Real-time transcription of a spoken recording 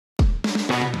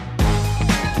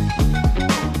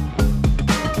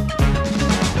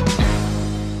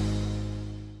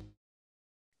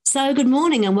So good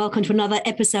morning and welcome to another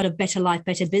episode of Better Life,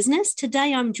 Better Business.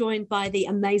 Today I'm joined by the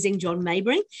amazing John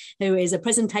Maybury, who is a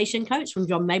presentation coach from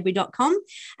johnmaybury.com.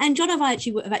 And John and I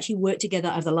have actually worked together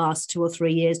over the last 2 or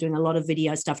 3 years doing a lot of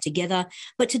video stuff together.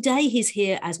 But today he's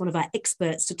here as one of our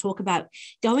experts to talk about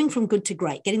going from good to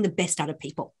great, getting the best out of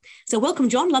people. So welcome,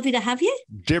 John. Lovely to have you.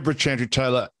 Debra,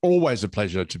 Chantry-Taylor, always a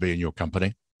pleasure to be in your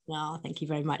company. Oh, thank you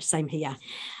very much. Same here.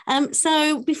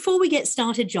 So before we get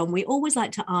started, John, we always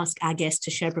like to ask our guests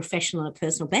to share professional and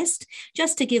personal best,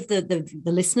 just to give the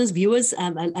listeners, viewers,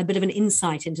 a bit of an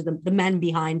insight into the man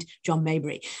behind John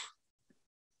Maybury.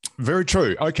 Very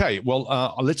true. Okay,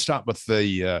 well, let's start with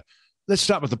the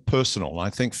personal. I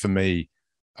think for me,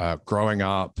 growing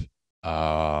up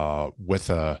with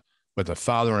a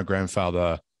father and a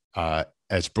grandfather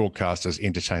as broadcasters,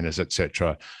 entertainers,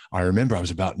 etc. I remember I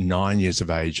was about 9 years of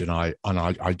age, and I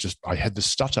had this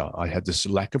stutter. I had this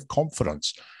lack of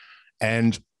confidence,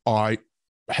 and I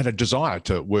had a desire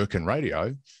to work in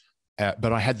radio,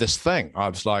 but I had this thing. I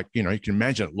was like, you can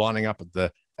imagine it, lining up at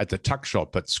the tuck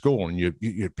shop at school, and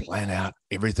you'd plan out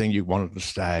everything you wanted to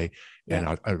say. And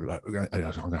I'm going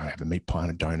to have a meat pie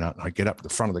and a donut. And I get up to the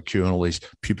front of the queue, and all these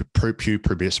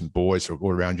pubescent boys are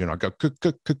all around you. And I go, can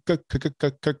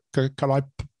I?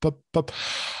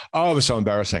 Oh, it was so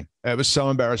embarrassing. It was so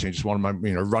embarrassing. I just wanted my,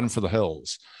 run for the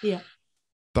hills. Yeah.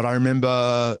 But I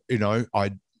remember,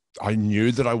 I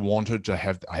knew that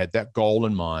I had that goal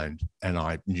in mind, and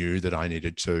I knew that I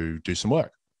needed to do some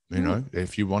work,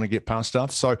 if you want to get past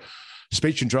stuff. So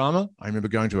speech and drama. I remember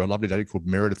going to a lovely lady called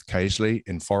Meredith Casely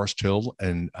in Forest Hill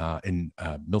in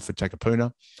Milford,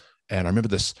 Takapuna. And I remember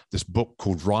this book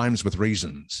called Rhymes with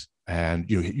Reasons. And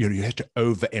you had to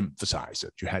overemphasize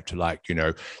it. You had to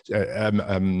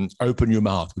open your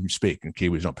mouth when you speak. And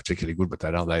Kiwi's not particularly good with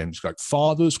that, are they? And it's like,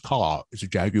 father's car is a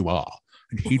Jaguar,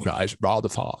 and he drives rather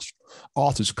fast.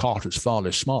 Arthur's cart is far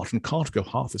less smart and can't go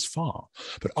half as far.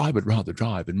 But I would rather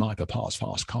drive in my papa's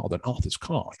fast car than Arthur's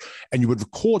cart. And you would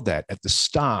record that at the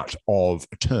start of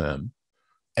a term,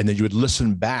 and then you would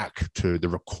listen back to the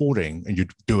recording, and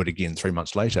you'd do it again 3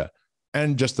 months later.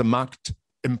 And just the marked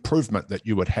improvement that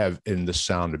you would have in the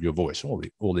sound of your voice, all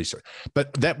these.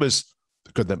 But that was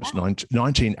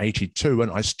 1982, and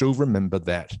I still remember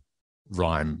that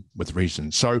rhyme with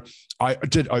reason. So I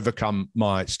did overcome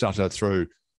my stutter through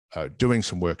doing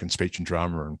some work in speech and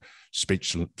drama and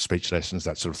speech lessons,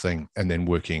 that sort of thing, and then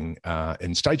working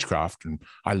in stagecraft. And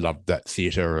I loved that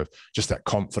theatre of just that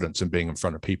confidence and being in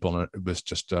front of people. And it was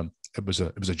just it was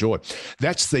a joy.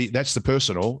 That's the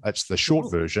personal. That's the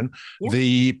short version. Yeah.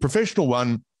 The professional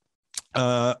one,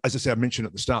 as I said, I mentioned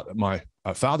at the start that my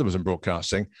father was in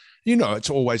broadcasting. It's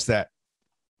always that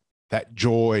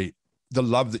joy, the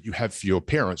love that you have for your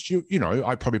parents.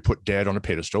 I probably put Dad on a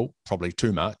pedestal, probably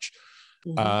too much.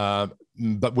 Mm-hmm.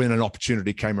 But when an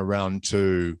opportunity came around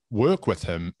to work with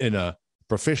him in a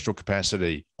professional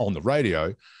capacity on the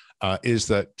radio, is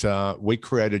that we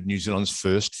created New Zealand's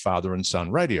first father and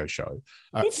son radio show,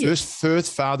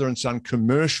 first father and son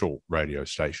commercial radio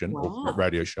station. Wow. Or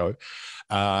radio show,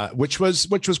 which was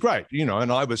great,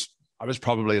 and I was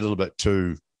probably a little bit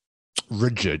too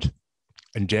rigid.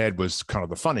 And Dad was kind of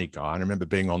the funny guy. And I remember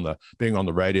being on the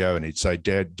radio, and he'd say,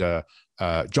 "Dad, John,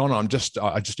 I just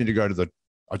need to go to the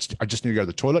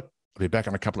toilet. I'll be back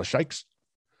in a couple of shakes."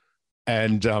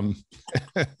 And dad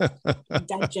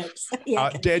jokes,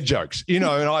 dad jokes, and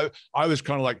I was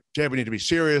kind of like, "Dad, we need to be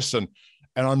serious." And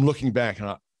I'm looking back,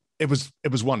 and it was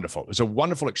wonderful. It was a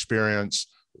wonderful experience.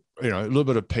 A little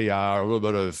bit of PR, a little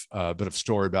bit of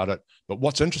story about it. But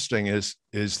what's interesting is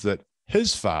that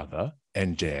his father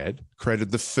and Dad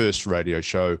created the first radio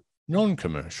show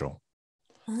non-commercial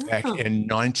back in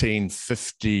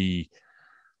 1950.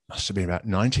 Must have been about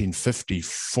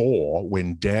 1954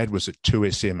 when Dad was at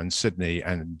 2SM in Sydney,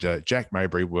 and Jack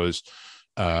Maybury was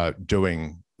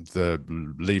doing the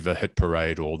Lever Hit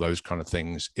Parade or those kind of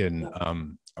things in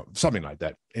something like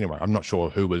that. Anyway, I'm not sure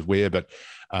who was where, but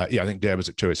I think Dad was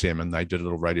at 2SM, and they did a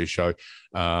little radio show,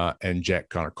 and Jack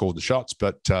kind of called the shots.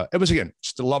 But it was, again,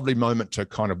 just a lovely moment to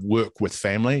kind of work with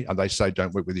family. And they say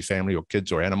don't work with your family or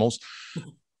kids or animals.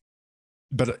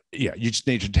 But you just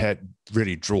need to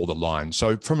really draw the line.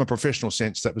 So from a professional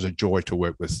sense, that was a joy to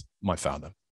work with my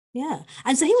father. Yeah.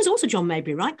 And so he was also John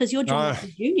Maybury, right? Because you're John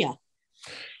Jr.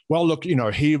 Well, look,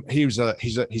 he's a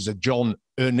John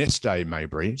Erneste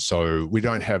Maybury. So we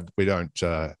have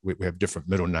different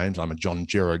middle names. I'm a John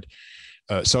Gerard.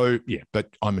 But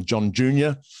I'm a John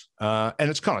Jr. And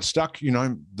it's kind of stuck,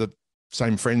 the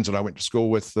same friends that I went to school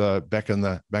with back in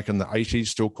the 80s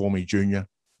still call me Junior,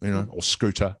 or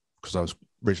Scooter, because I was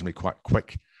reasonably quite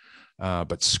quick.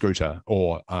 but Scooter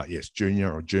or yes,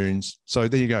 Junior or Junes. So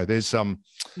there you go. There's some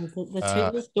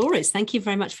the two stories. Thank you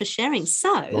very much for sharing.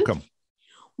 So, welcome.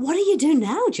 What do you do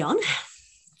now, John?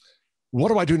 What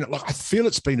do I do now? Look, I feel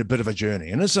it's been a bit of a journey,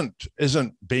 and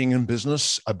isn't being in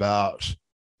business about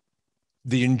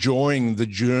enjoying the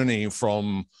journey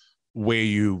from where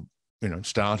you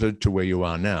started to where you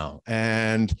are now,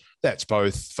 and that's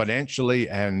both financially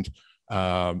and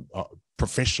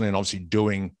professionally, and obviously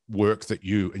doing work that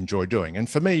you enjoy doing. And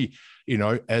for me,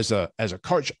 as a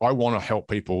coach, I want to help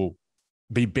people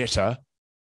be better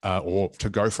or to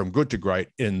go from good to great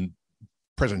in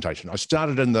presentation. I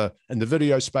started in the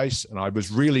video space, and I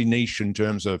was really niche in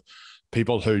terms of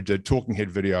people who did talking head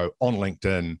video on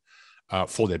LinkedIn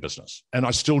for their business, and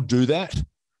I still do that.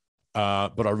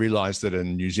 But I realized that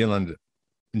in New Zealand,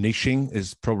 niching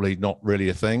is probably not really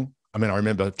a thing. I mean, I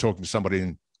remember talking to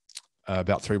somebody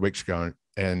about 3 weeks ago,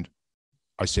 and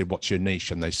I said, "What's your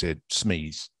niche?" And they said,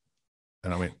 "SMEs."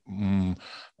 And I went, I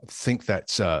think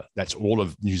that's all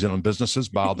of New Zealand businesses,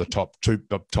 bar the top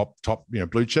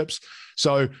blue chips.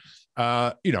 So,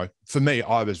 for me,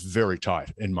 I was very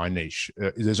tight in my niche.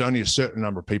 There's only a certain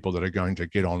number of people that are going to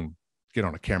get on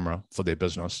a camera for their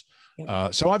business.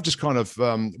 Yep. So I've just kind of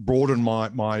broadened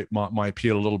my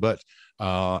appeal a little bit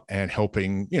and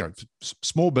helping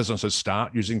small businesses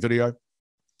start using video,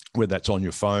 whether that's on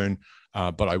your phone,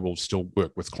 but I will still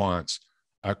work with clients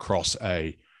across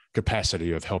a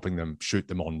capacity of helping them shoot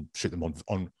them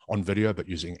on video, but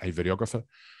using a videographer.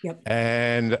 Yep.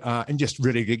 And just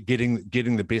really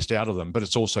getting the best out of them. But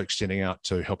it's also extending out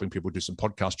to helping people do some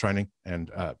podcast training, and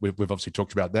we've obviously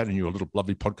talked about that in your little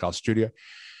lovely podcast studio.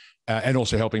 And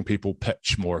also helping people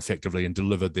pitch more effectively and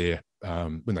deliver their,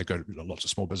 when they go to, lots of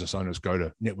small business owners go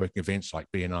to networking events like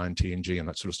BNI and TNG and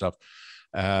that sort of stuff.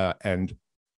 And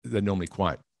they're normally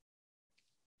quite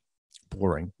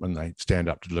boring when they stand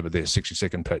up to deliver their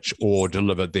 60-second pitch or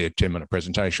deliver their 10-minute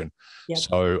presentation. Yep.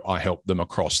 So I help them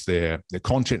across their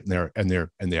content and their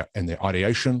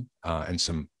ideation and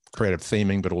some creative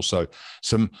theming, but also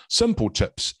some simple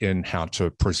tips in how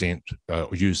to present or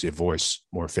use their voice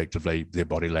more effectively, their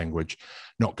body language,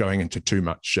 not going into too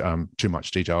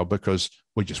much detail, because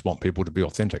we just want people to be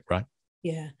authentic, right?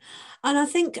 Yeah. And I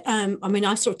think,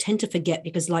 I sort of tend to forget,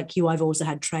 because like you, I've also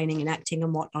had training in acting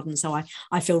and whatnot. And so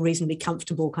I feel reasonably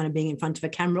comfortable kind of being in front of a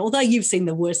camera, although you've seen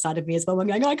the worst side of me as well. I'm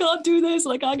going, I can't do this,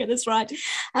 I can't get this right.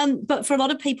 But for a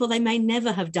lot of people, they may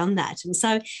never have done that. And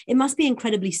so it must be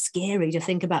incredibly scary to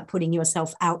think about putting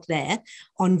yourself out there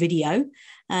on video.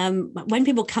 When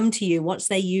people come to you, what's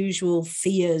their usual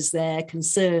fears, their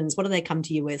concerns? What do they come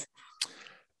to you with?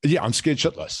 Yeah, I'm scared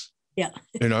shitless. Yeah.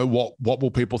 What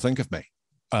will people think of me?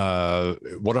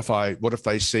 What if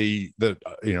they see that,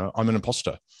 I'm an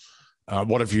imposter?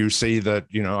 What if you see that,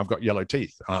 I've got yellow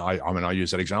teeth? I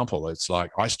use that example. It's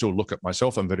like, I still look at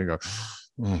myself on video and go,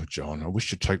 oh, John, I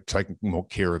wish you'd take more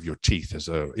care of your teeth as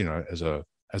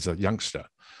a youngster.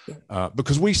 Yeah.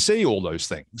 Because we see all those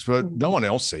things, but no one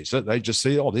else sees it. They just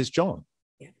see, oh, there's John.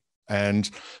 Yeah.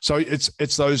 And so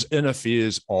it's those inner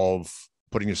fears of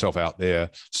putting yourself out there.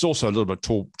 It's also a little bit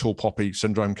tall poppy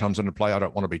syndrome comes into play. I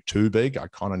don't want to be too big. I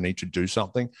kind of need to do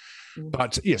something.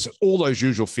 But yes, all those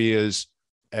usual fears.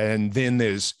 And then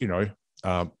there's,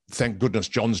 thank goodness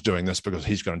John's doing this because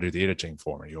he's going to do the editing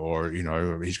for me, or,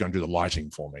 he's going to do the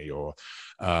lighting for me, or,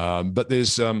 but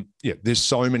there's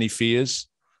so many fears.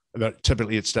 But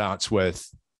typically it starts with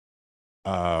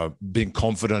being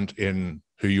confident in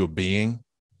who you're being,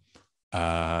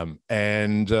 and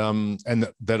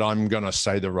that I'm going to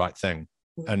say the right thing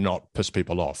and not piss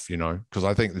people off, because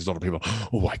I think there's a lot of people,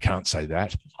 oh, I can't say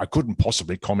that. I couldn't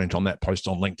possibly comment on that post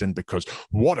on LinkedIn because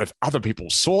what if other people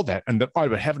saw that and that I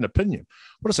would have an opinion?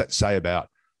 What does that say about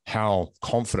how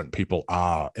confident people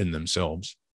are in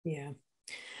themselves? Yeah.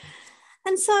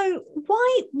 And so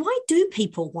why do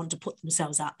people want to put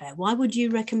themselves out there? Why would you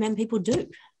recommend people do?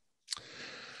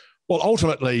 Well,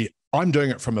 ultimately, I'm doing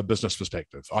it from a business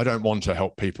perspective. I don't want to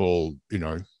help people,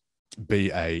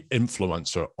 be a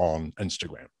influencer on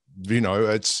Instagram.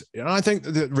 I think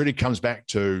that really comes back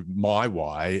to my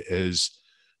why is,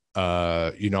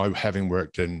 having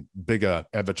worked in bigger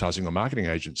advertising or marketing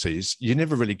agencies, you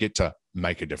never really get to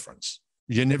make a difference.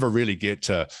 You never really get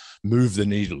to move the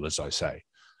needle, as I say.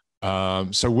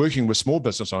 So working with small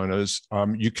business owners,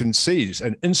 you can see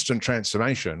an instant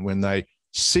transformation when they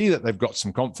see that they've got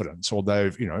some confidence, or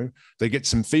they get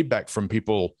some feedback from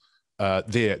people,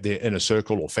 their inner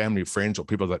circle or family, friends, or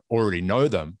people that already know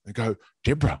them, and go,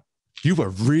 Debra, you were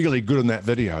really good in that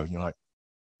video. And you're like,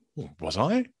 was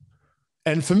I?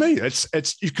 And for me, it's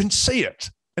you can see it,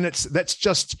 and that's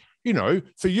just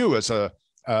for you as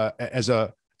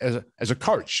as a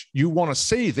coach, you want to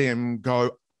see them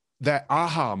go that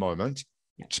aha moment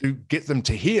to get them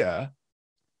to hear,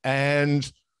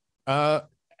 and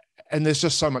there's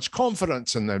just so much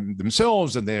confidence in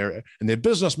themselves and their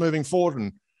business moving forward.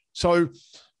 And so,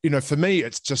 for me,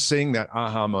 it's just seeing that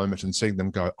aha moment and seeing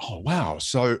them go, oh, wow.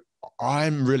 So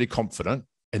I'm really confident.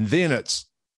 And then it's,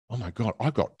 oh my God,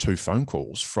 I got 2 phone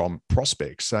calls from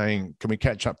prospects saying, can we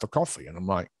catch up for coffee? And I'm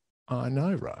like, I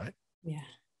know, right? Yeah.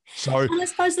 So, and I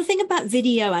suppose the thing about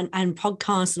video and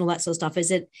podcasts and all that sort of stuff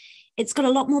is it's got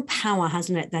a lot more power,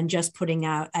 hasn't it, than just putting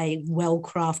out a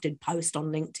well-crafted post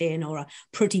on LinkedIn or a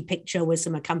pretty picture with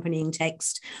some accompanying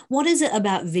text. What is it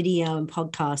about video and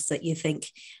podcasts that you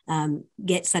think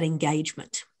gets that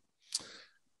engagement?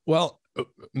 Well,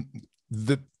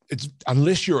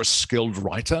 unless you're a skilled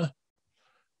writer,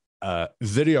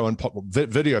 video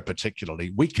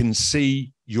particularly, we can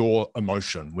see your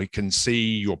emotion, we can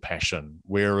see your passion,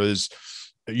 whereas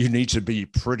you need to be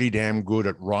pretty damn good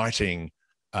at writing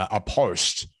a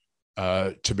post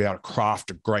to be able to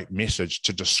craft a great message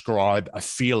to describe a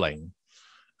feeling.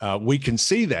 We can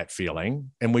see that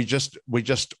feeling, and we just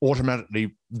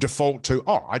automatically default to,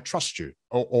 oh, I trust you,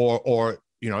 or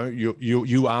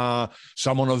you are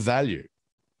someone of value.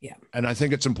 Yeah. And I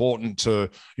think it's important to,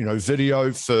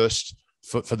 video first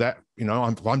for that.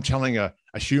 I'm telling a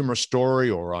humorous story,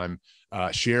 or I'm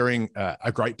sharing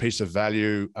a great piece of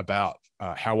value about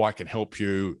how I can help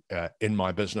you in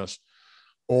my business,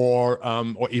 or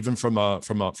even from a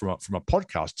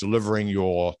podcast,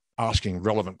 delivering asking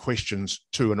relevant questions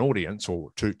to an audience or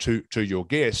to your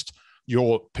guest.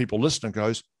 Your people listening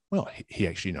goes, well, he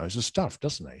actually knows his stuff,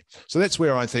 doesn't he? So that's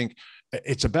where I think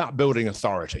it's about building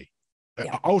authority.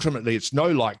 Yeah. Ultimately, it's know,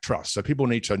 like, trust. So people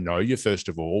need to know you first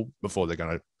of all before they're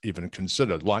going to even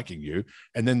consider liking you.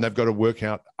 And then they've got to work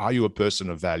out, are you a person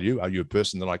of value? Are you a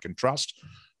person that I can trust,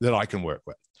 that I can work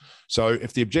with? So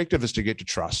if the objective is to get to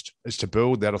trust, is to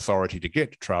build that authority to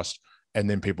get to trust, and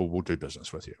then people will do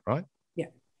business with you, right? Yeah.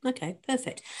 Okay,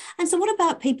 perfect. And so what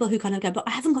about people who kind of go, but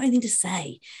I haven't got anything to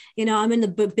say? I'm in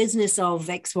the business of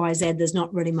XYZ. There's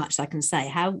not really much I can say.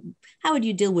 How would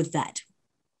you deal with that?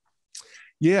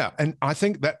 Yeah, and I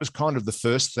think that was kind of the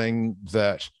first thing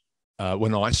that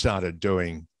when I started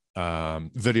doing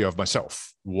video of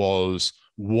myself was,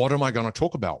 what am I going to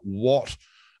talk about? What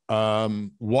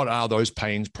are those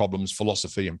pains, problems,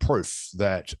 philosophy, and proof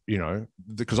that,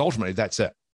 because ultimately that's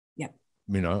it. Yeah.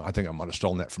 I think I might have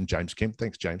stolen that from James Kemp.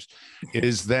 Thanks, James.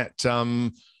 Is that,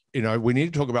 we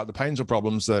need to talk about the pains or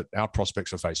problems that our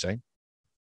prospects are facing.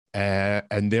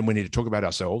 And then we need to talk about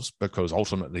ourselves, because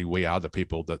ultimately we are the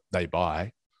people that they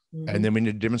buy. Mm-hmm. And then we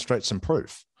need to demonstrate some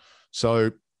proof.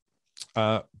 So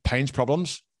pains,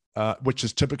 problems, which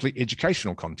is typically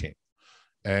educational content.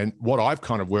 And what I've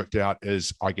kind of worked out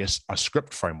is, I guess, a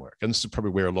script framework. And this is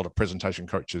probably where a lot of presentation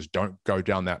coaches don't go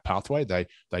down that pathway.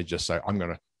 They just say, I'm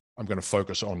going to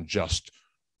focus on just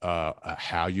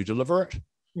how you deliver it.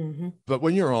 Mm-hmm. But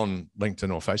when you're on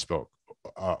LinkedIn or Facebook,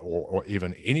 or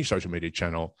even any social media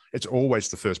channel, it's always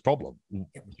the first problem.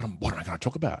 What am I going to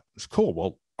talk about? It's cool.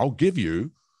 Well, I'll give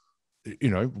you,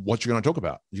 what you're going to talk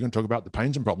about. You're going to talk about the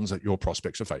pains and problems that your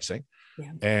prospects are facing.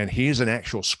 Yeah. And here's an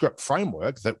actual script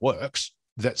framework that works,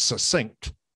 that's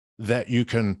succinct, that you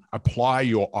can apply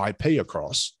your IP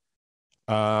across.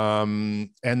 And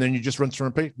then you just rinse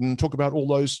and repeat and talk about all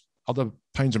those other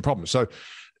pains and problems. So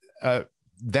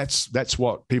that's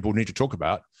what people need to talk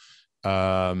about.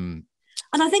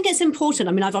 And I think it's important.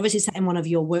 I mean, I've obviously sat in one of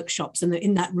your workshops, and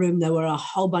in that room, there were a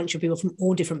whole bunch of people from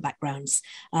all different backgrounds.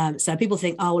 So people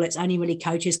think, oh, well, it's only really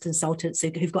coaches, consultants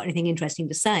who've got anything interesting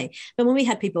to say. But when we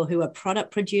had people who were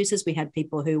product producers, we had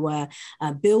people who were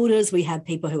builders, we had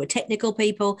people who were technical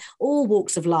people, all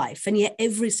walks of life. And yet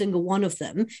every single one of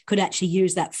them could actually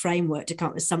use that framework to come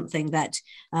up with something that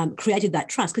created that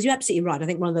trust. Because you're absolutely right. I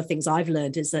think one of the things I've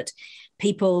learned is that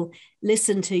people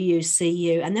listen to you, see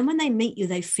you, and then when they meet you,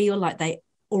 they feel like they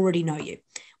already know you,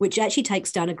 which actually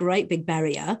takes down a great big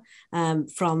barrier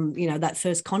from that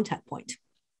first contact point.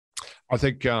 I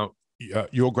think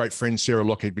your great friend Sarah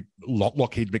Lockheed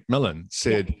McMillan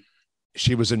said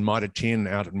she was in Mitre 10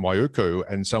 out in Waiuku,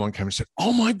 and someone came and said,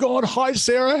 "Oh my God, hi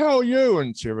Sarah, how are you?"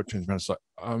 And Sarah turns around and is like,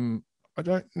 I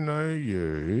don't know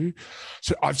you.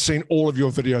 So I've seen all of your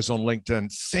videos on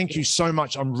LinkedIn. Thank you so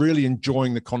much. I'm really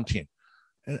enjoying the content.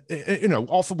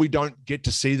 Often we don't get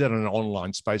to see that in an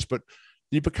online space, but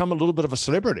you become a little bit of a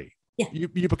celebrity. Yeah. You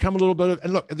become a little bit of,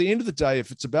 and look, at the end of the day,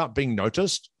 if it's about being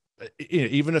noticed,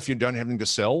 even if you don't have anything to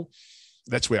sell,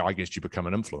 that's where I guess you become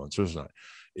an influencer, isn't it?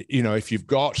 If you've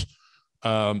got,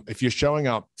 if you're showing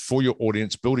up for your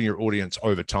audience, building your audience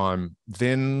over time,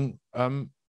 then,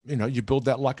 you build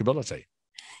that likability.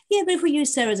 Yeah, but if we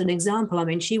use Sarah as an example, I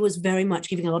mean, she was very much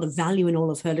giving a lot of value in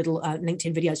all of her little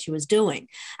LinkedIn videos she was doing.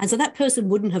 And so that person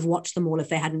wouldn't have watched them all if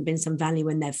there hadn't been some value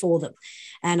in there for them.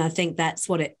 And I think that's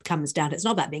what it comes down to. It's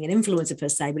not about being an influencer per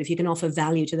se, but if you can offer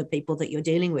value to the people that you're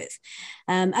dealing with.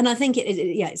 And I think,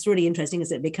 it's really interesting,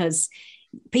 isn't it? Because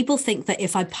people think that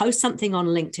if I post something on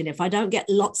LinkedIn, if I don't get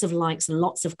lots of likes and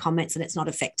lots of comments, and it's not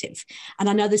effective. And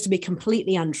I know this to be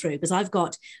completely untrue, because I've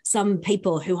got some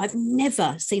people who I've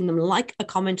never seen them like a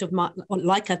comment of mine, or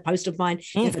like a post of mine,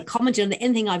 never commented on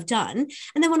anything I've done.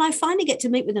 And then when I finally get to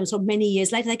meet with them sort of many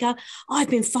years later, they go, "Oh, I've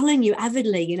been following you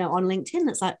avidly, on LinkedIn."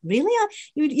 It's like, really?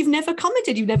 You've never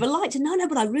commented, you've never liked? No,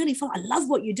 but I really follow. I love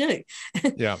what you do.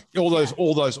 Yeah, all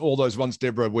those ones,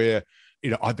 Debra, where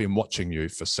I've been watching you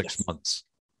for 6 months.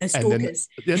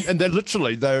 And they're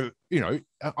literally, I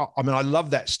love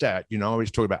that stat. I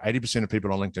always talk about 80% of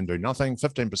people on LinkedIn do nothing,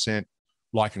 15%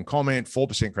 like and comment,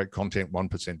 4% create content,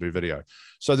 1% do video.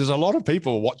 So there's a lot of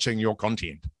people watching your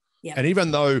content. Yeah. And even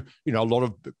though, a lot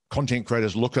of content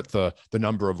creators look at the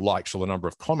number of likes or the number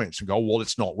of comments and go, well,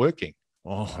 it's not working.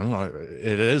 Oh, I don't know,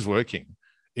 it is working.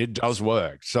 It does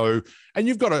work. So, and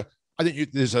you've got to, I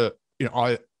think there's a,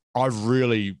 I've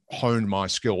really honed my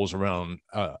skills around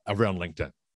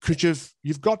LinkedIn, because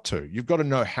you've got to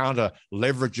know how to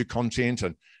leverage your content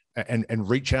and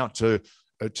reach out to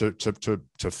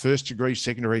first degree,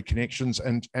 secondary connections,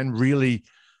 and really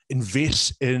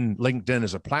invest in LinkedIn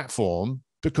as a platform,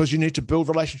 because you need to build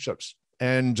relationships.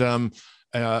 And I'm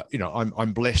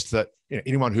blessed that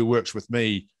anyone who works with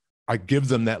me, I give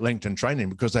them that LinkedIn training,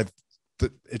 because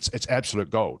it's absolute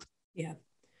gold. Yeah.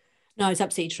 No, it's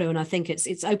absolutely true. And I think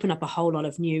it's opened up a whole lot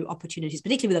of new opportunities,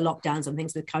 particularly with the lockdowns and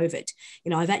things with COVID.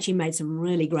 I've actually made some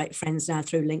really great friends now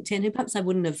through LinkedIn who perhaps I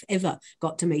wouldn't have ever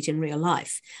got to meet in real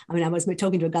life. I mean, I was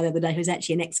talking to a guy the other day who's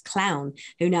actually an ex-clown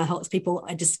who now helps people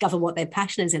discover what their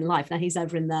passion is in life. Now he's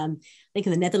over in I think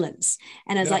in the Netherlands.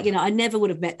 And I was like, I never would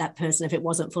have met that person if it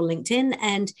wasn't for LinkedIn.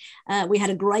 And we had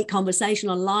a great conversation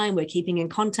online. We're keeping in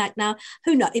contact now.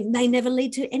 Who knows? It may never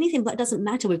lead to anything, but it doesn't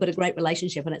matter. We've got a great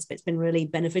relationship, and it's been really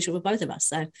beneficial for both of us.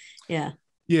 So, yeah.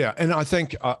 Yeah. And I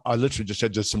think I literally just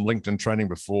had some LinkedIn training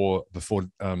before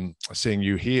seeing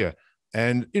you here.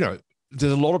 And,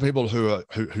 there's a lot of people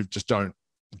who just don't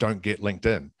get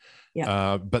LinkedIn.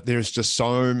 Yeah. But there's just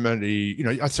so many,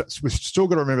 we've still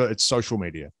got to remember it's social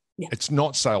media. Yeah. It's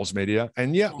not sales media.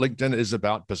 And LinkedIn is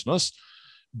about business,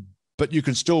 but you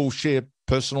can still share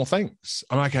personal things.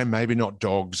 Okay, maybe not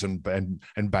dogs and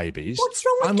babies. What's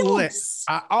wrong with dogs?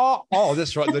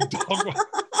 That's right. The dog.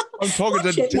 I'm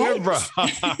talking to Debra.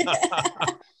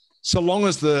 So long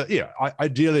as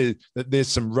ideally that there's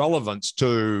some relevance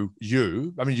to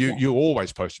you. I mean, you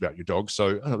always post about your dog,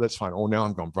 so that's fine. Oh, now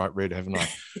I'm gone bright red, haven't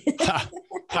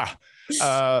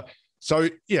I?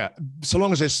 So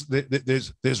long as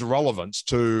there's relevance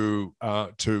to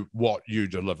what you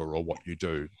deliver or what you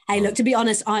do. Hey, look, to be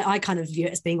honest, I kind of view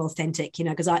it as being authentic,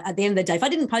 because at the end of the day, if I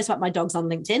didn't post about my dogs on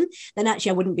LinkedIn, then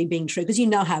actually I wouldn't be being true, because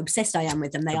how obsessed I am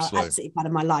with them. They are absolutely part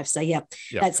of my life. So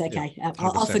that's okay.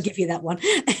 I'll forgive you that one.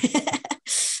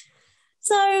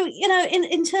 So,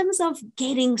 in terms of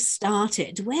getting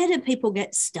started, where do people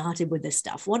get started with this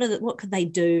stuff? What could they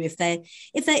do if they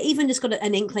even just got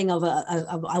an inkling of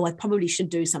I probably should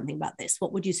do something about this?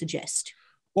 What would you suggest?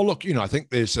 Well, look, I think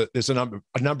there's a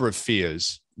number of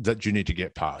fears that you need to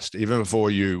get past, even before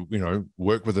you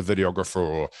work with a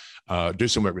videographer or do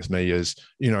some work with me. Is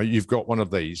you've got one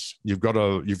of these, you've got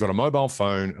a mobile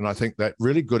phone, and I think that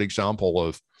really good example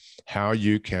of how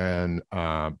you can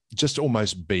just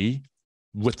almost be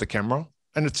with the camera.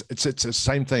 And it's the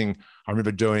same thing. I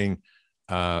remember doing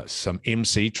some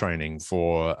MC training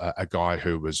for a guy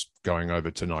who was going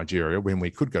over to Nigeria when we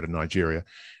could go to Nigeria.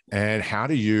 And how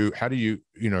do you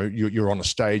you're on a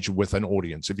stage with an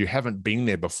audience. If you haven't been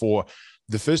there before,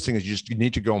 the first thing is you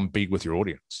need to go and be with your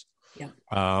audience. Yeah.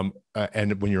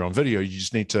 And when you're on video, you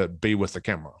just need to be with the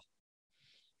camera.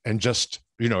 And just,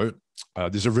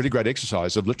 there's a really great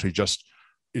exercise of literally just,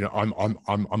 I'm on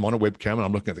a webcam and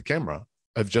I'm looking at the camera,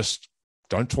 of just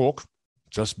don't talk,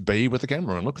 just be with the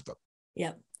camera and look at them.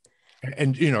 Yeah.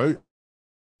 And,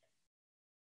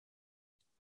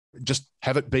 just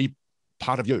have it be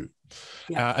part of you.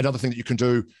 Yeah. Another thing that you can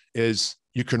do is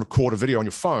you can record a video on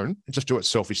your phone and just do it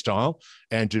selfie style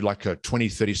and do like a 20,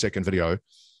 30-second video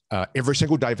every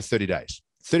single day for 30 days.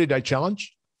 30-day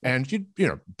challenge. And, people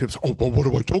say, oh, well, what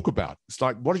do I talk about? It's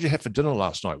like, what did you have for dinner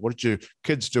last night? What did your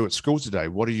kids do at school today?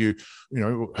 What do you,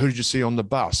 who did you see on the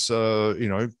bus?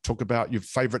 Talk about your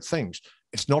favorite things.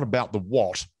 It's not about the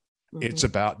what. Mm-hmm. It's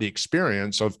about the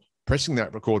experience of pressing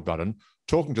that record button,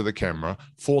 talking to the camera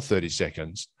for 30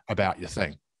 seconds about your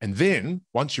thing. And then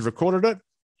once you've recorded it,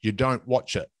 you don't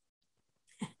watch it.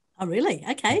 Oh, really?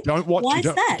 Okay. Why is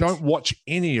that? Don't watch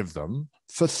any of them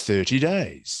for 30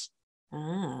 days.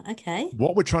 Ah, okay.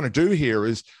 What we're trying to do here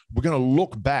is we're going to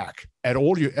look back at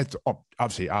all your,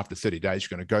 obviously after 30 days,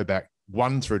 you're going to go back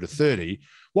 1 through to 30.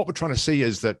 What we're trying to see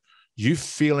is that you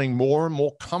feeling more and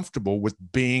more comfortable with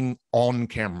being on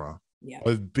camera,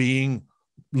 of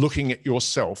looking at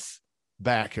yourself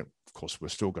back. And of course, we're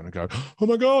still going to go, oh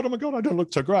my God, I don't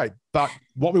look so great. But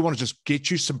what we want to just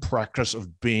get you some practice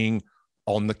of being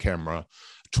on the camera,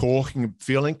 talking,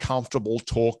 feeling comfortable,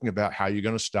 talking about how you're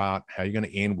going to start, how you're going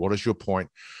to end, what is your point.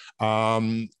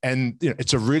 And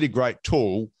it's a really great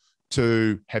tool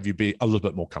to have you be a little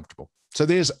bit more comfortable. So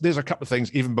there's a couple of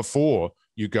things even before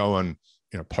you go and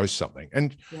post something.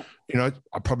 And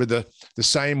probably the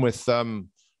same with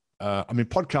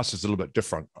podcast is a little bit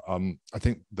different. I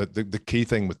think that the key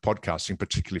thing with podcasting,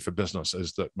 particularly for business,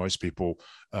 is that most people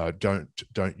don't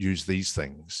use these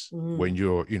things when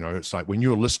you're, it's like when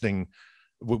you're listening,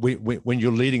 when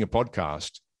you're leading a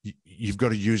podcast, you've got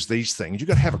to use these things. You've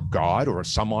got to have a guide or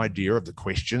some idea of the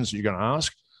questions that you're going to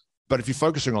ask. But if you're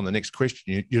focusing on the next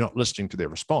question, you're not listening to their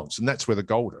response, and that's where the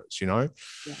gold is, Yeah.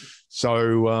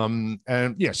 So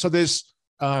so there's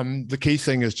the key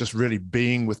thing is just really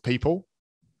being with people.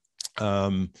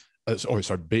 Being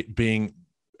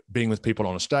with people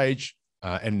on a stage,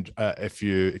 and if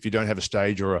you don't have a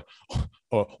stage or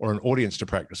an audience to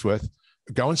practice with,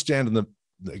 go and stand in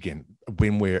again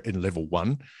when we're in level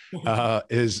 1,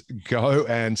 is go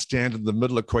and stand in the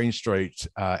middle of Queen Street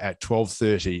at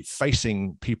 12:30,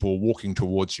 facing people walking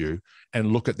towards you,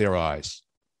 and look at their eyes.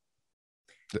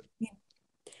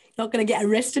 Not going to get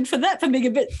arrested for that, for being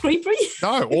a bit creepy.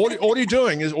 No, all you're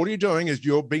doing is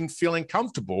you're feeling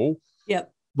comfortable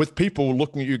with people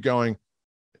looking at you going,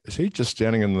 is he just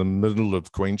standing in the middle of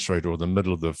Queen Street or the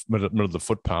middle of the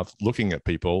footpath looking at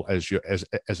people as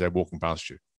they're walking past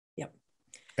you? Yep.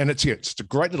 And it's a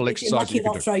great little exercise. You're lucky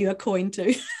they'll throw you a coin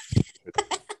too.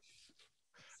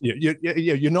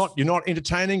 You're not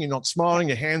entertaining, you're not smiling,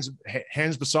 your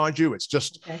hands beside you. It's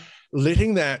just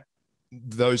letting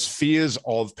those fears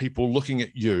of people looking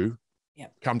at you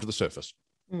come to the surface.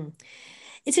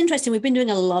 It's interesting. We've been doing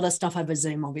a lot of stuff over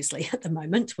Zoom, obviously, at the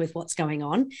moment with what's going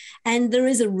on. And there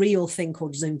is a real thing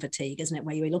called Zoom fatigue, isn't it?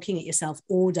 Where you're looking at yourself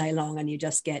all day long and you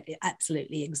just get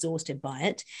absolutely exhausted by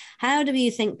it. How do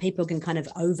you think people can kind of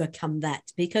overcome that?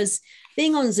 Because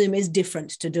being on Zoom is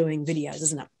different to doing videos,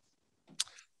 isn't it?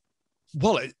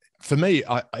 Well, for me,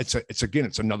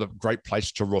 it's another great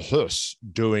place to rehearse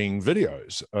doing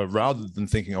videos rather than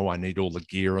thinking, oh, I need all the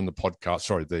gear and the podcast,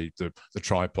 the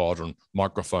tripod and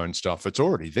microphone stuff. It's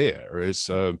already there. It's,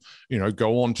 go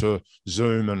on to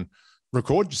Zoom and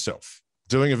record yourself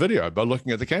doing a video by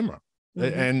looking at the camera.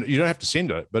 And you don't have to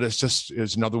send it, but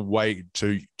it's another way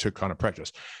to kind of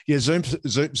practice. Yeah, Zoom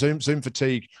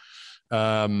fatigue.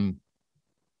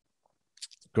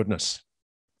 Goodness,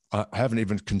 I haven't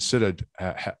even considered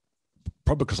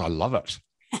probably because I love it.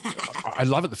 I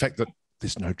love it, the fact that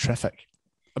there's no traffic.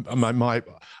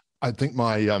 I think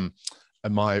my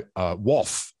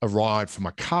WAF arrived for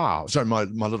my car. Sorry, my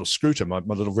little scooter, my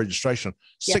little registration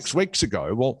 6 weeks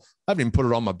ago. Well, I haven't even put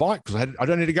it on my bike because I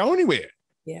don't need to go anywhere.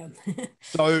 Yeah.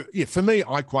 So for me,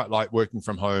 I quite like working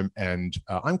from home, and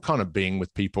I'm kind of being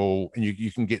with people, and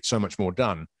you can get so much more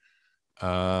done.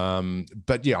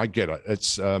 But yeah, I get it.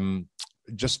 It's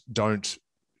just don't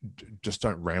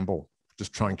ramble.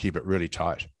 Just try and keep it really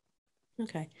tight.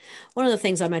 Okay. One of the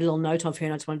things I made a little note of here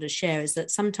and I just wanted to share is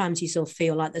that sometimes you sort of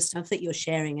feel like the stuff that you're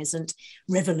sharing isn't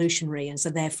revolutionary, and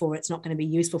so therefore it's not going to be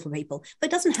useful for people. But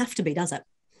it doesn't have to be, does it?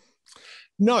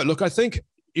 No, look, I think,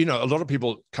 a lot of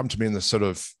people come to me in this sort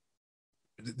of,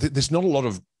 there's not a lot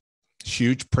of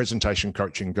huge presentation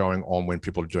coaching going on when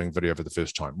people are doing video for the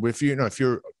first time.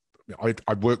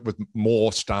 I work with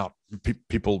more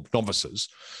people, novices,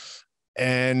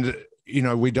 and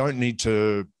we don't need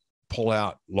to pull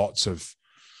out lots of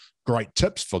great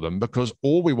tips for them, because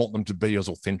all we want them to be is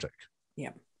authentic. Yeah.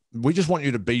 We just want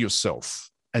you to be yourself,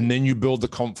 and then you build the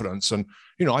confidence. And,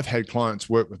 I've had clients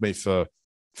work with me for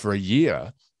a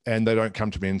year, and they don't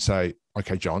come to me and say,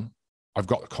 okay, John, I've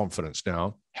got the confidence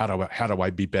now. How do I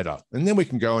be better? And then we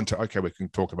can go into, okay, we can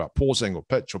talk about pausing or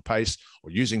pitch or pace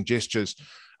or using gestures.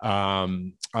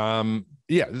 There's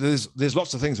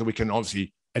lots of things that we can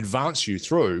obviously advance you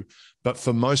through, but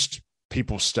for most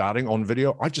people starting on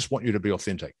video, I just want you to be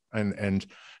authentic and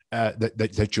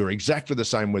that you're exactly the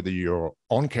same whether you're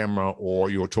on camera or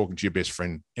you're talking to your best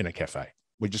friend in a cafe.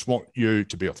 We just want you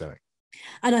to be authentic.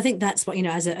 And I think that's what,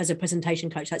 as a presentation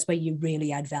coach, that's where you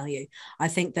really add value. I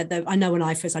think that I know when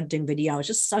I first started doing video, I was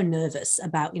just so nervous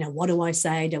about, what do I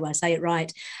say? Do I say it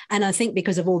right? And I think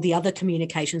because of all the other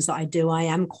communications that I do, I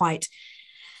am quite,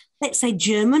 let's say,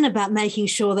 German about making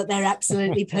sure that they're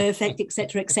absolutely perfect, et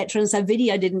cetera, et cetera. And so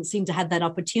video didn't seem to have that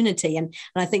opportunity. And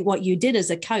I think what you did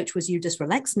as a coach was you just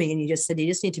relaxed me and you just said, you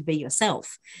just need to be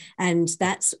yourself. And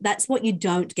that's what you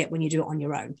don't get when you do it on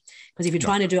your own. Because if you're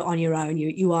trying to do it on your own,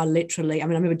 you are literally, I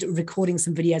remember recording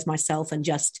some videos myself and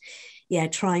just,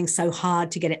 trying so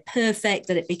hard to get it perfect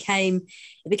that it became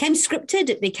scripted,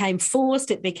 it became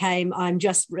forced, it became, I'm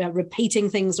just repeating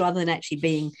things rather than actually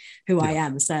being who I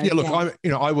am. So look,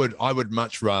 I would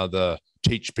much rather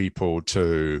teach people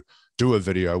to do a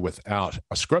video without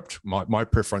a script. My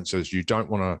preference is you don't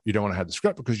want to have the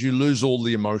script because you lose all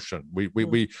the emotion. We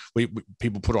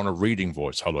people put on a reading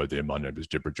voice. Hello there, my name is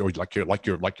Debra. Like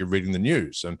you're reading the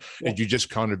news, and you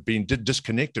just kind of been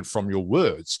disconnected from your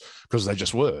words because they're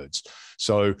just words.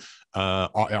 So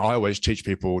I always teach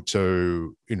people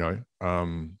to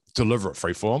deliver it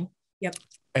free form. Yep.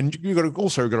 And you got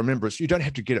to remember you don't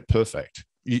have to get it perfect.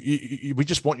 We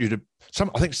just want you to.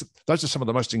 I think those are some of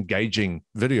the most engaging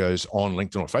videos on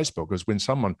LinkedIn or Facebook, is when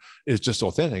someone is just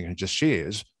authentic and just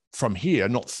shares from here,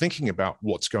 not thinking about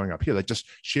what's going up here. They're just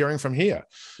sharing from here,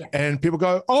 and people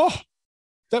go, "Oh,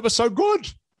 that was so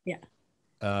good." Yeah.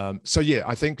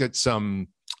 I think it's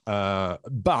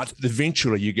but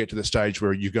eventually you get to the stage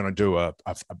where you're going to do a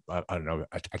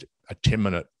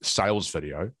 10-minute sales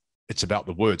video. It's about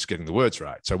the words, getting the words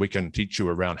right. So we can teach you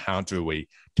around how do we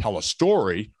tell a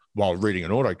story while reading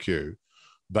an auto cue,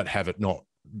 but have it not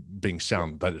being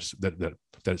sound that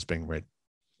it's being read.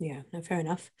 Yeah, no, fair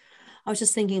enough. I was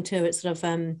just thinking too, it's sort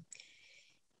of,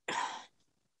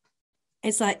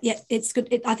 it's like, it's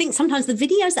good. I think sometimes the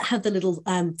videos that have the little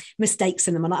mistakes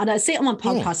in them, and I see it on my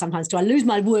podcast sometimes too, I lose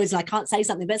my words and I can't say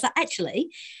something, but it's like, actually,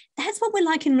 that's what we're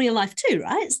like in real life too,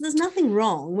 right? So there's nothing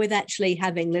wrong with actually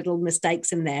having little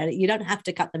mistakes in there. You don't have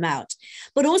to cut them out.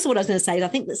 But also what I was going to say is I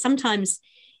think that sometimes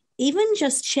even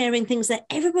just sharing things that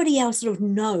everybody else sort of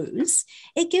knows,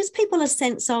 it gives people a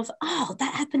sense of, oh,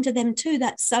 that happened to them too.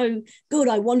 That's so good.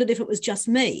 I wondered if it was just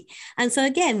me. And so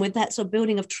again, with that sort of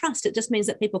building of trust, it just means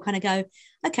that people kind of go,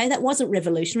 okay, that wasn't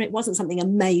revolutionary. It wasn't something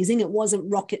amazing. It wasn't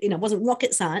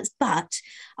rocket science, but,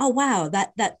 oh, wow,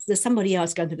 that there's somebody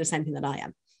else going through the same thing that I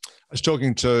am. I was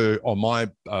talking to, on my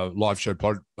live show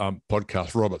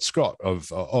podcast, Robert Scott of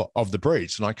The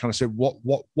Breeds, and I kind of said, what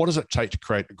does it take to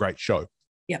create a great show?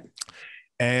 Yeah.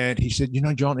 And he said,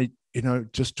 John,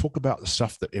 just talk about the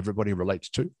stuff that everybody relates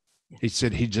to. Yeah. He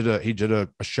said he did a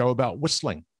show about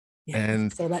whistling,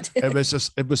 and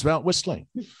it was about whistling.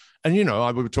 And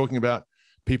I we were talking about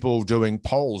people doing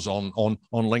polls on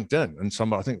LinkedIn, and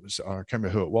somebody, I think it was, I can't remember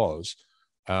who it was,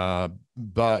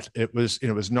 but it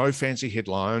was no fancy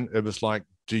headline. It was like,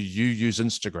 do you use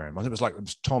Instagram? I think it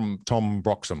was Tom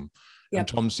Broxham, and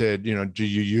Tom said, do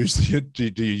you use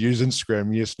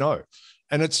Instagram? Yes, no.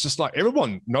 And it's just like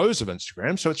everyone knows of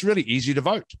Instagram, so it's really easy to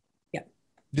vote. Yeah,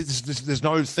 there's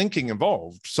no thinking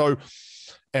involved. So,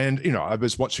 and I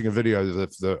was watching a video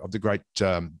of the great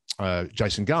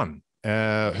Jason Gunn,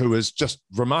 who is just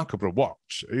remarkable to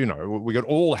watch. We could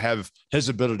all have his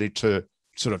ability to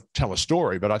sort of tell a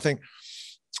story, but I think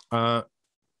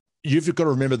you've got to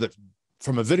remember that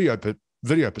from a video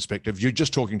perspective, you're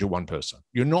just talking to one person.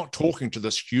 You're not talking to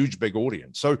this huge big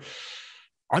audience. So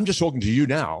I'm just talking to you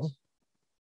now.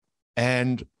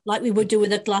 And like we would do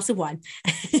with a glass of wine.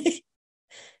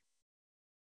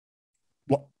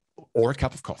 Or a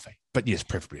cup of coffee, but yes,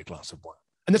 preferably a glass of wine.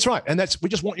 And that's right. And we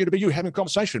just want you to be you having a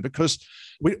conversation, because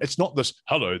it's not this,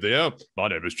 hello there, my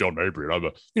name is John Maybury.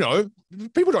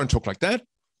 People don't talk like that.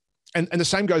 And the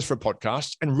same goes for a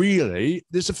podcast. And really,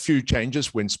 there's a few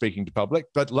changes when speaking to public,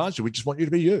 but largely we just want you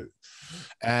to be you.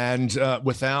 And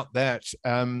without that,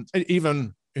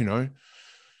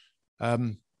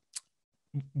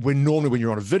 when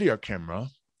you're on a video camera,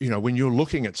 when you're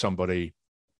looking at somebody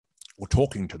or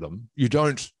talking to them, you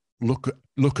don't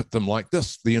look at them like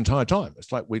this the entire time.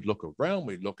 It's like we'd look around,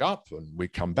 we look up, and we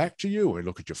come back to you. We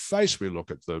look at your face. We look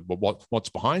at what's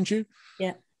behind you.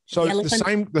 Yeah. So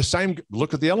the same.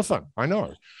 Look at the elephant. I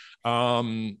know.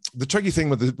 The tricky thing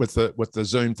with the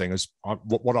Zoom thing is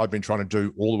what I've been trying to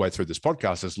do all the way through this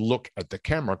podcast is look at the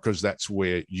camera, because that's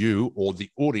where you or the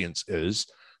audience is.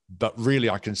 But really,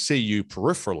 I can see you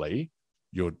peripherally.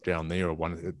 You're down there, or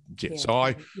one. Yeah.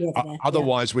 So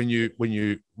otherwise, when you're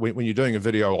doing a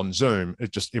video on Zoom,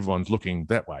 it just everyone's looking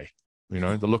that way.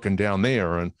 They're looking down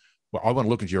there, and I want to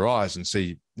look into your eyes and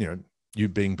see, you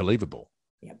being believable.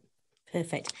 Yep.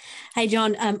 Perfect. Hey,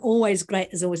 John, always great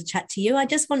as always to chat to you. I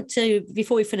just want to,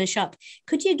 before we finish up,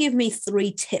 could you give me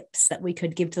 3 tips that we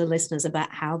could give to the listeners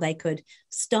about how they could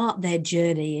start their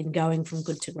journey in going from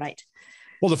good to great?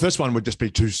 Well, the first one would just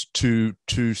be to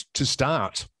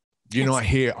start. You know, I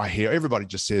hear everybody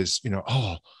just says, you know,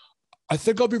 oh, I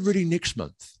think I'll be ready next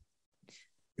month.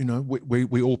 You know,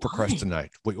 we all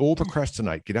procrastinate. We all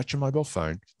procrastinate. Get out your mobile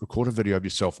phone, record a video of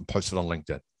yourself and post it on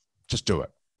LinkedIn. Just do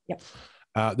it. Yep.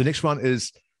 The next one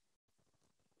is,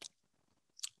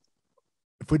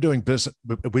 if we're doing business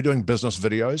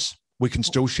videos, we can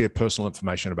still share personal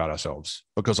information about ourselves,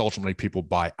 because ultimately people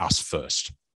buy us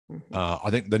first. I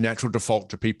think the natural default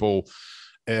to people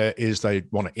is they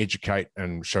want to educate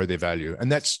and show their value.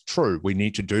 And that's true. We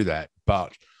need to do that.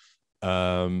 But,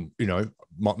 you know,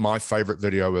 my favorite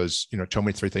video is, you know, tell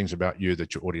me 3 things about you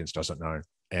that your audience doesn't know.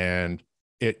 And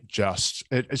it's just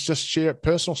share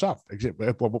personal stuff.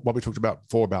 What we talked about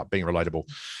before about being relatable.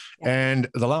 And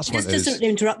the last one is... Just to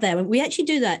interrupt there, we actually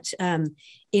do that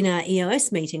in our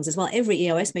EOS meetings as well. Every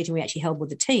EOS meeting we actually held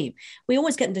with the team, we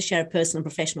always get them to share a personal and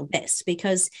professional best,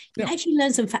 because you actually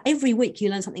learn every week you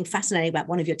learn something fascinating about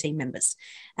one of your team members,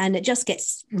 and it just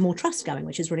gets more trust going,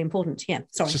 which is really important. Yeah,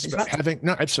 sorry. It's about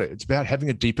absolutely. It's about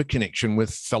having a deeper connection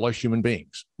with fellow human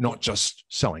beings, not just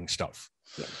selling stuff.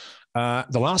 Yeah.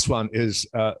 The last one is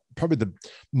probably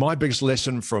my biggest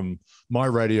lesson from my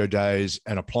radio days,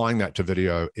 and applying that to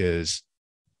video, is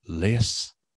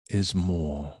less is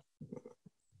more.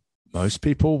 Most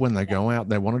people, when they go out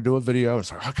and they want to do a video,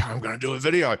 it's like, okay, I'm going to do a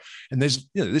video. And there's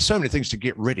so many things to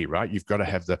get ready, right? You've got to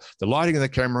have the lighting of the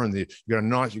camera, and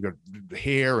you've got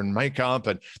hair and makeup,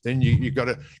 and then you've got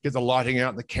to get the lighting out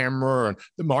and the camera and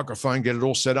the microphone, get it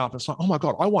all set up. It's like, oh my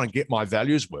God, I want to get my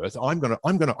values worth. I'm going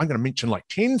to mention like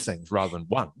 10 things rather than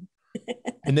 1.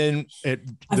 And then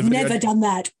I've never done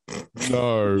that.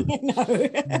 No, no,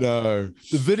 the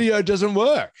video doesn't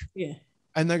work. Yeah.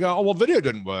 And they go, oh, well, video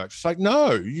didn't work. It's like,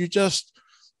 no, you just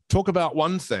talk about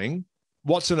one thing,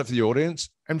 what's in it for the audience,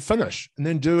 and finish. And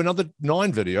then do another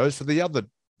 9 videos for the other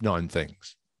 9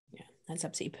 things. Yeah, that's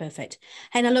absolutely perfect.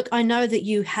 Hey, now look, I know that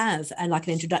you have like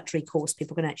an introductory course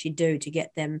people can actually do to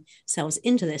get themselves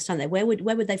into this, don't they? Where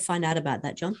would they find out about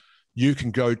that, John? You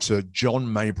can go to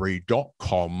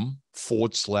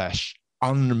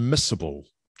johnmaybury.com/unmissable.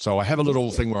 So I have a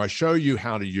little thing where I show you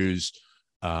how to use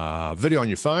video on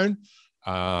your phone.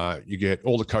 You get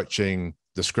all the coaching,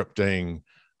 the scripting,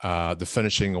 the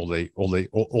finishing, all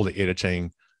the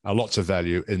editing, lots of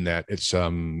value in that. It's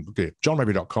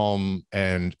johnmaybury.com,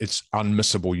 and it's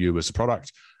Unmissable You as a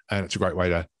product, and it's a great way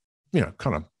to, you know,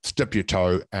 kind of dip your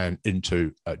toe and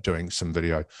into doing some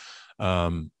video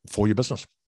for your business.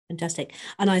 Fantastic.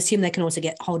 And I assume they can also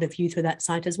get hold of you through that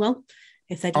site as well,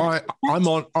 if they don't. I'm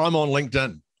on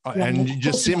LinkedIn, and you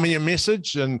just send me a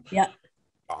message, and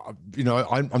you know,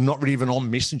 I'm not really even on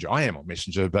Messenger. I am on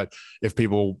Messenger, but if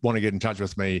people want to get in touch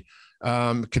with me,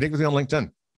 connect with me on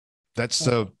LinkedIn. That's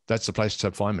the place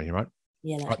to find me, right?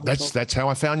 Yeah, that's how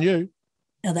I found you.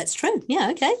 Oh, that's true.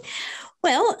 Yeah, okay.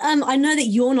 Well, I know that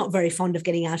you're not very fond of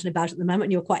getting out and about at the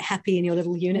moment. You're quite happy in your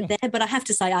little unit there, but I have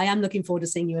to say I am looking forward to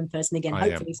seeing you in person again,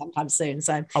 hopefully sometime soon.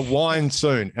 So a wine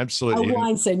soon, absolutely. A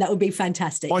wine soon, that would be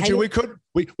fantastic. Mind you, we could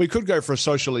go for a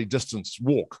socially distanced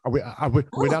walk. Are we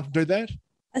allowed to do that?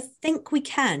 I think we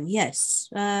can, yes.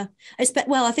 I think,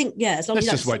 as long as let's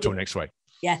just wait till next week.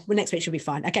 Yeah, well, next week should be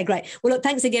fine. Okay, great. Well, look,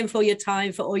 thanks again for your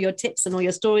time, for all your tips and all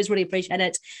your stories. Really appreciate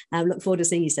it. Look forward to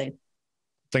seeing you soon.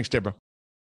 Thanks, Debra.